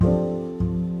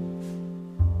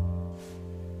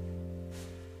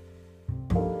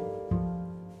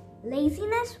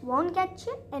laziness won't get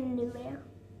you anywhere.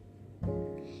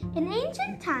 In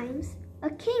ancient times, a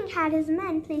king had his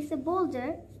men place a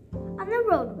boulder on the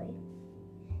roadway.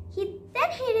 He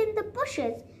then hid in the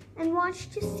bushes and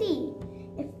watched to see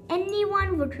if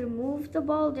anyone would remove the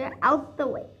boulder out the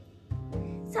way.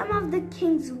 Some of the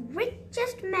king's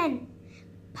richest men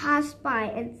passed by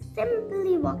and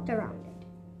simply walked around it.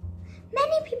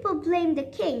 Many people blamed the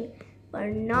king for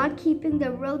not keeping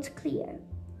the roads clear,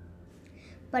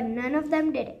 but none of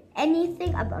them did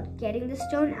anything about getting the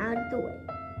stone out of the way.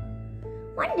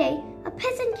 One day, a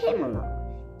peasant came along,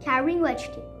 carrying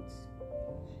vegetables.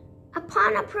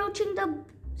 Upon approaching the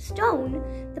stone,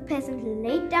 the peasant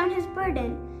laid down his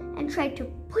burden and tried to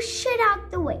push it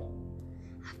out the way.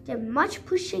 After much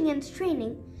pushing and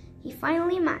straining, he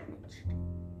finally managed.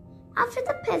 After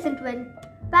the peasant went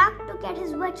back to get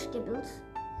his vegetables,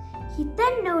 he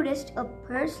then noticed a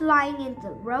purse lying in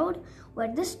the road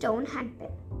where the stone had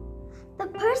been. The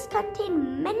purse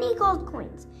contained many gold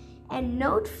coins and a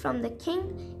note from the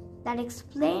king that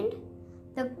explained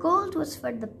the gold was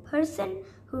for the person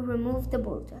who removed the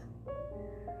boulder.